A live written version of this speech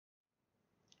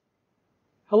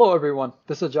Hello everyone,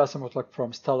 this is Jasim Mutlaq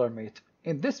from StellarMate.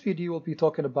 In this video, we'll be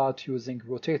talking about using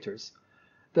rotators.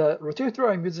 The rotator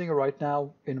I'm using right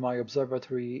now in my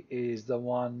observatory is the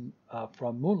one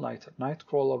from Moonlight,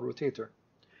 Nightcrawler rotator.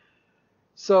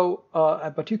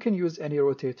 But you can use any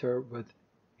rotator with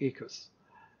Ekos.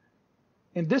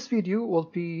 In this video, we'll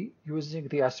be using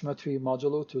the asymmetry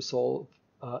modulo to solve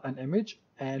an image,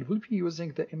 and we'll be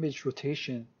using the image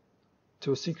rotation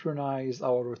to synchronize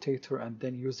our rotator and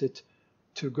then use it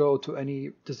to go to any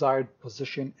desired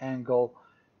position angle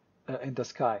in the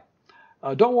sky.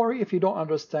 Don't worry if you don't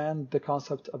understand the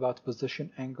concept about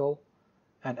position angle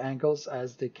and angles,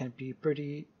 as they can be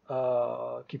pretty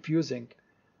confusing,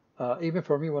 even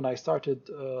for me when I started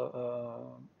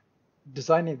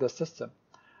designing the system.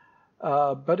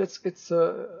 But it's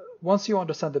once you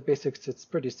understand the basics, it's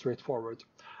pretty straightforward.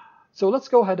 So let's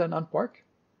go ahead and unpark,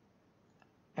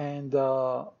 and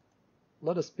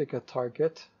let us pick a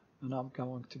target. And I'm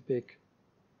going to pick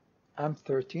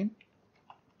M13.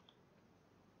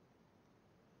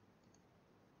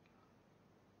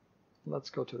 Let's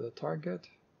go to the target.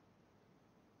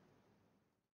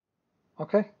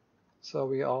 Okay, so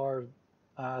we are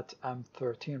at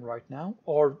M13 right now,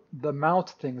 or the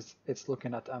mount thinks it's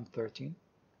looking at M13.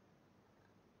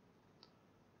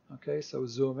 Okay, so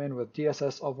zoom in with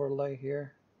DSS overlay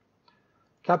here.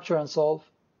 Capture and solve.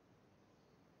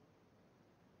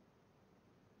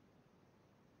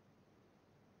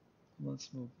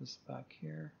 Let's move this back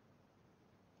here.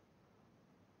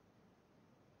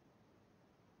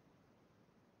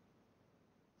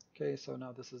 Okay, so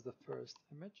now this is the first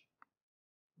image.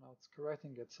 Now it's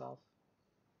correcting itself.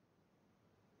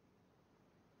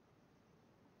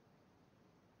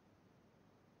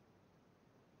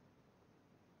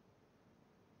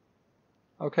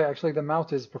 Okay, actually the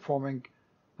mount is performing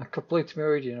a complete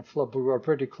meridian flip. We were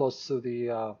pretty close to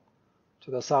the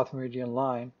south meridian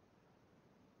line,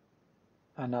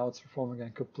 and now it's performing a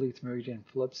complete meridian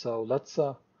flip. So let's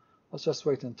just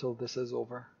wait until this is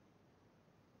over.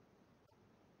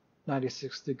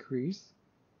 96 degrees.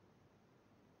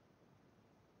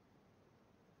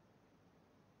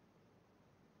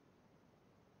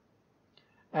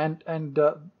 And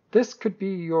this could be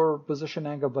your position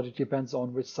angle, but it depends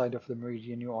on which side of the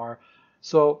meridian you are.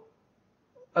 So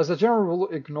as a general rule,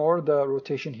 ignore the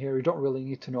rotation here. You don't really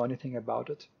need to know anything about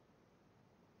it.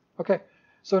 Okay,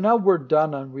 so now we're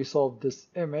done and we solved this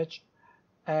image.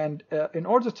 And in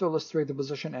order to illustrate the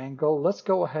position angle, let's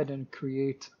go ahead and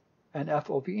create an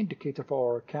FOV indicator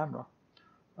for our camera.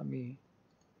 Let me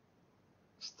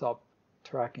stop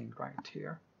tracking right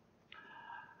here.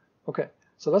 Okay,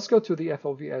 so let's go to the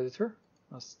FOV editor.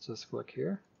 Let's just click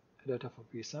here, edit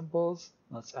FOV symbols.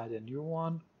 Let's add a new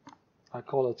one. I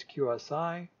call it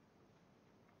QSI.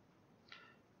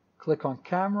 Click on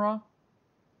camera.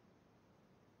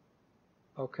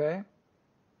 Okay.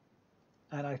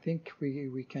 And I think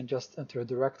we can just enter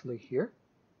directly here.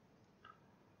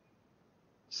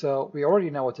 So we already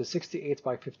know it is 68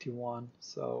 by 51.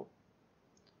 So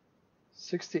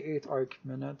 68 arc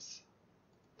minutes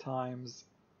times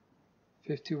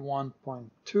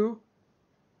 51.2.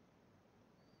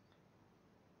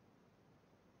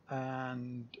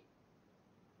 And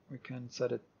we can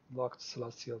set it locked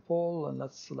celestial pole, and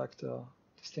let's select a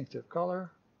distinctive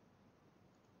color.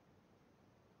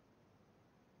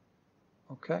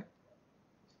 Okay,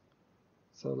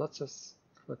 so let's just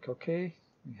click OK.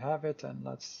 We have it, and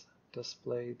let's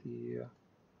display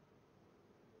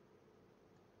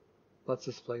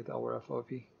our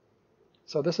FOV.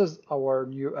 So this is our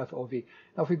new FOV.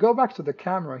 Now if we go back to the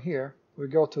camera here, we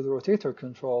go to the rotator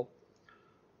control,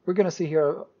 we're going to see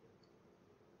here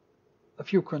a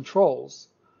few controls,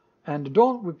 and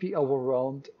don't be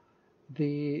overwhelmed.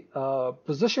 The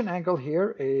position angle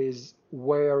here is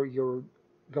where you're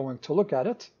going to look at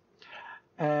it,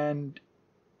 and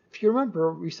if you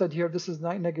remember, we said here this is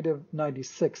negative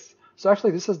 96. So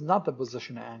actually this is not the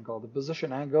position angle. The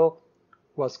position angle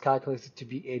was calculated to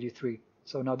be 83.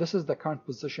 So now this is the current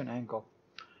position angle.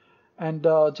 And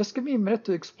just give me a minute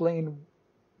to explain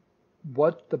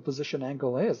what the position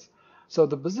angle is. So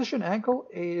the position angle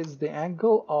is the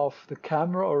angle of the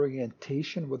camera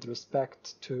orientation with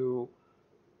respect to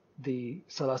the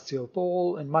celestial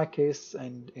pole. In my case,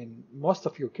 and in most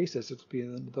of your cases, it will be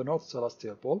the north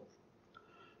celestial pole.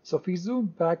 So if we zoom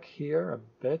back here a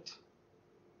bit,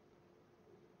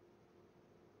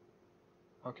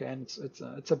 okay, and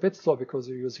it's a bit slow because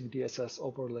we're using DSS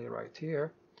overlay right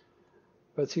here.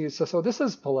 But see, so this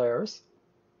is Polaris,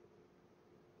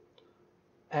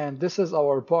 and this is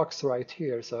our box right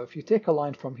here. So if you take a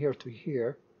line from here to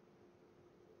here,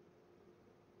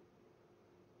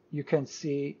 you can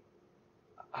see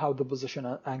how the position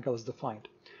angle is defined.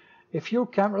 If your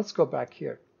camera, let's go back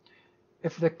here.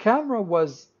 If the camera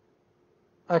was,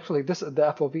 actually the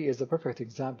FOV is a perfect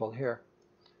example here.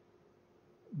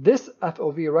 This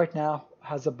FOV right now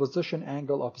has a position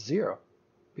angle of 0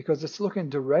 because it's looking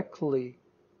directly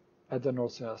at the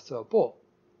North South Pole.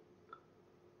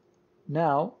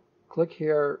 Now click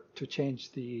here to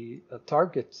change the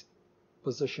target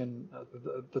position,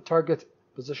 the target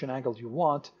position angle you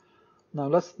want. Now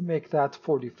let's make that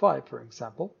 45, for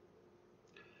example.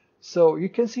 So you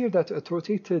can see that it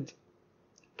rotated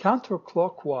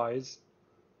counterclockwise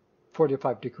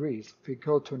 45 degrees. If we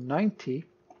go to 90,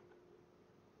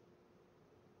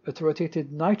 it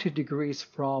rotated 90 degrees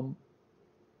from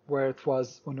where it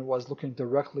was when it was looking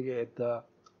directly at the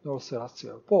North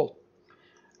Celestial Pole.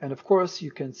 And of course,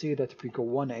 you can see that if we go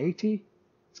 180,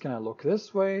 it's going to look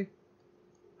this way.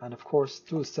 And of course,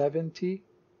 270,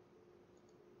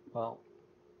 well,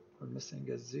 we're missing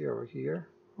a 0 here.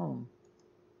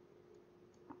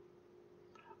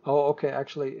 Oh, okay,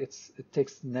 actually, it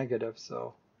takes negative,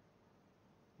 so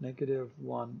negative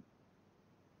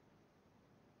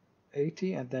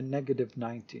 180 and then negative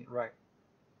 90, right?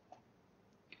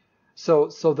 So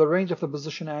the range of the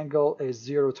position angle is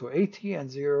 0 to 80 and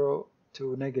 0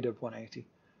 to negative 180.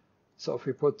 So if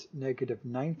we put negative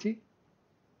 90,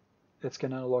 it's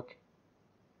going to look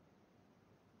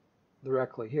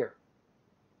directly here.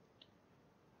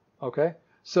 Okay,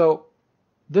 so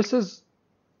this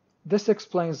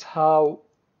explains how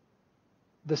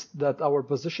that our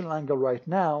position angle right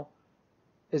now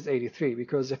is 83,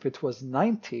 because if it was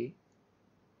 90,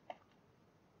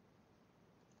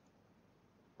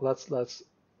 let's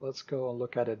go and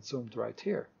look at it zoomed right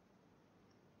here.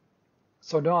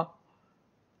 So now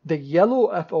the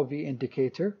yellow FOV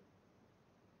indicator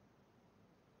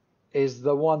is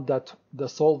the one that the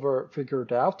solver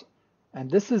figured out, and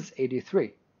this is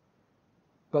 83.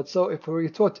 But so if we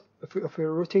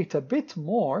rotate a bit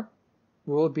more,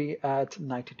 we'll be at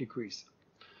 90 degrees.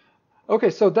 Okay,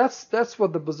 so that's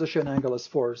what the position angle is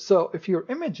for. So if you're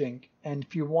imaging and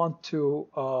if you want to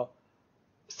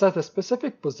set a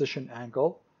specific position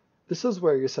angle, this is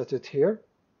where you set it here,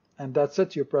 and that's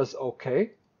it. You press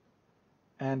OK,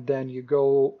 and then you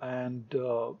go and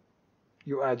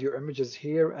you add your images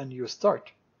here and you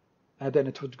start, and then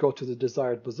it would go to the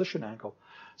desired position angle.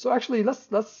 So actually, let's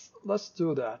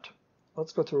do that.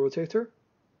 Let's go to Rotator,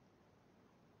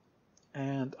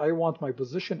 and I want my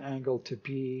position angle to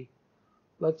be,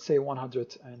 let's say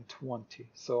 120.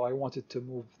 So I want it to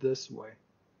move this way,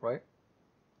 right?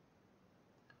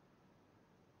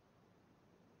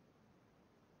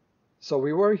 So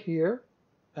we were here,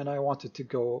 and I wanted to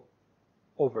go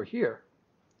over here.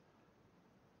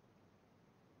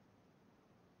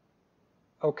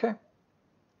 Okay,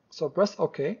 so press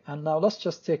OK, and now let's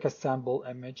just take a sample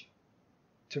image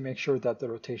to make sure that the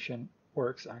rotation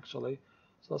works actually.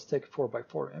 So let's take a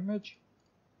 4x4 image.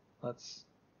 Let's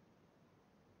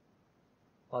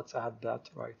add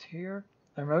that right here.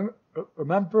 And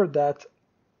remember that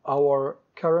our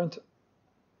current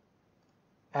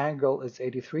angle is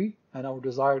 83 and our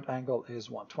desired angle is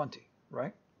 120,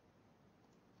 right?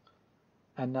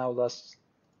 And now let's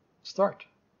start.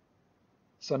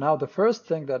 So now the first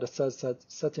thing that it says that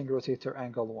setting rotator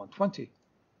angle 120. If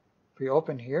we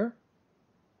open here,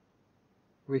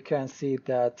 we can see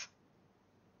that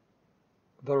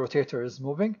the rotator is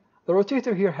moving. The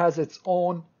rotator here has its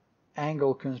own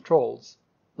angle controls.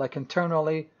 Like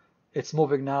internally, it's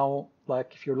moving now,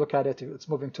 like if you look at it, it's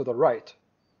moving to the right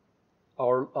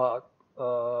or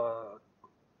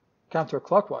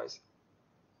counterclockwise.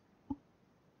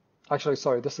 Actually,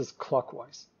 sorry, this is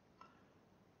clockwise.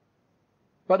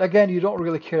 But again, you don't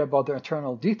really care about the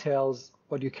internal details.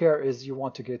 What you care is you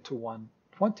want to get to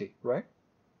 120, right?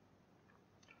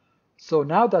 So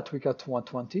now that we got to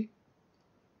 120,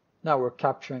 now we're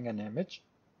capturing an image.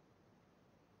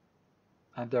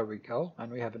 And there we go,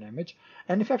 and we have an image.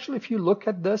 And if you look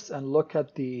at this and look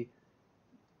at the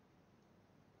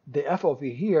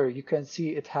FOV here, you can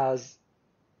see it has,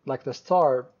 like the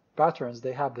star patterns,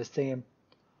 they have the same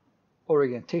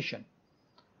orientation.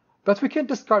 But we can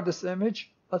discard this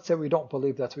image. Let's say we don't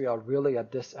believe that we are really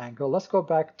at this angle. Let's go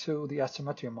back to the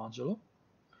astrometry module.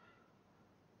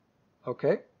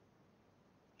 Okay.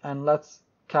 And let's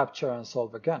capture and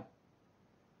solve again.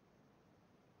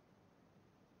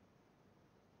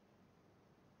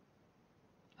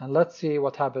 And let's see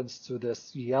what happens to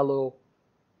this yellow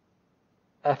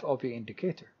FOV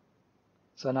indicator.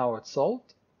 So now it's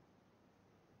solved.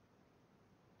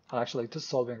 Actually, it is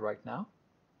solving right now.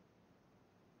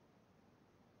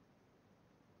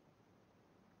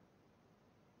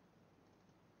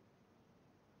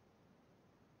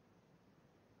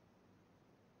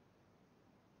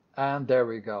 And there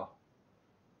we go.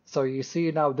 So you see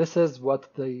now this is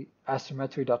what the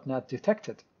astrometry.net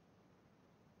detected,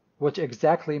 which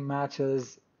exactly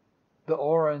matches the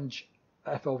orange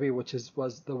FOV, which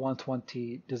was the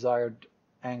 120 desired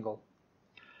angle.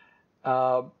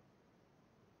 So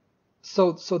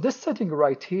this setting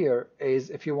right here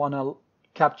is if you want to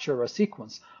capture a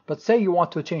sequence. But say you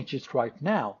want to change it right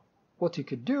now. What you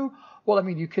could do, well, I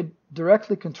mean, you could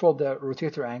directly control the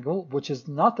rotator angle, which is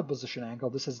not the position angle.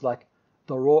 This is like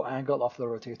the raw angle of the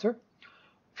rotator.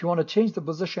 If you want to change the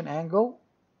position angle,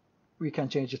 we can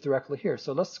change it directly here.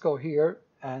 So let's go here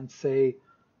and say,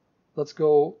 let's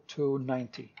go to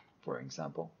 90, for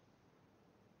example.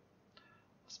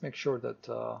 Let's make sure that,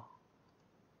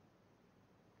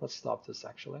 let's stop this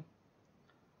actually.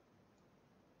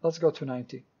 Let's go to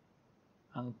 90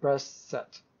 and press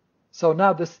set. So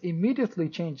now this immediately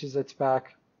changes it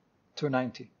back to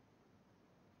 90.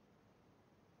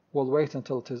 We'll wait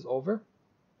until it is over.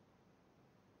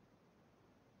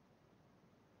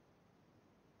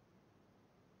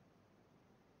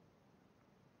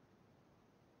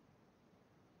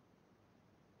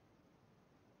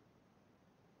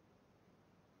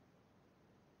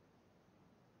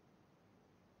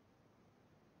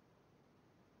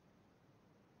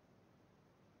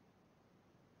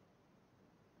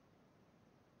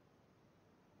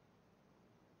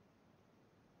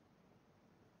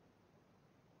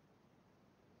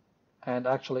 And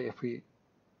actually, if we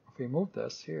move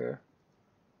this here,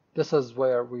 this is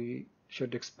where we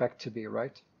should expect to be,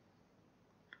 right?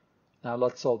 Now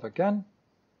let's solve again.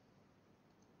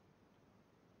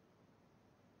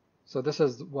 So this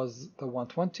was the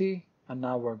 120, and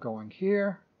now we're going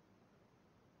here.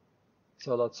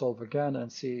 So let's solve again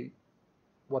and see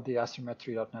what the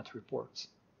astrometry.net reports.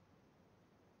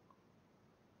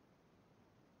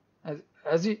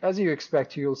 As you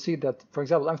expect, you'll see that, for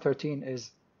example, M13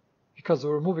 is, because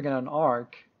we're moving in an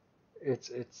arc,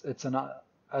 it's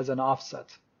as an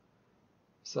offset.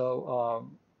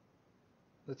 So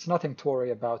it's nothing to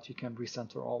worry about. You can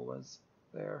recenter always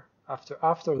there.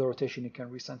 After the rotation, you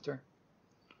can recenter.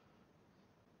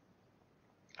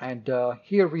 And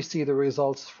here we see the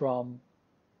results from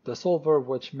the solver,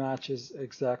 which matches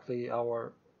exactly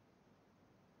our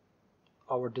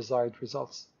desired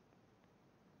results.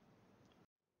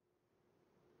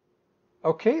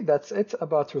 Okay, that's it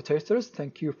about rotators.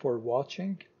 Thank you for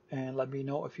watching, and let me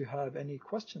know if you have any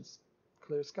questions.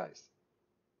 Clear skies.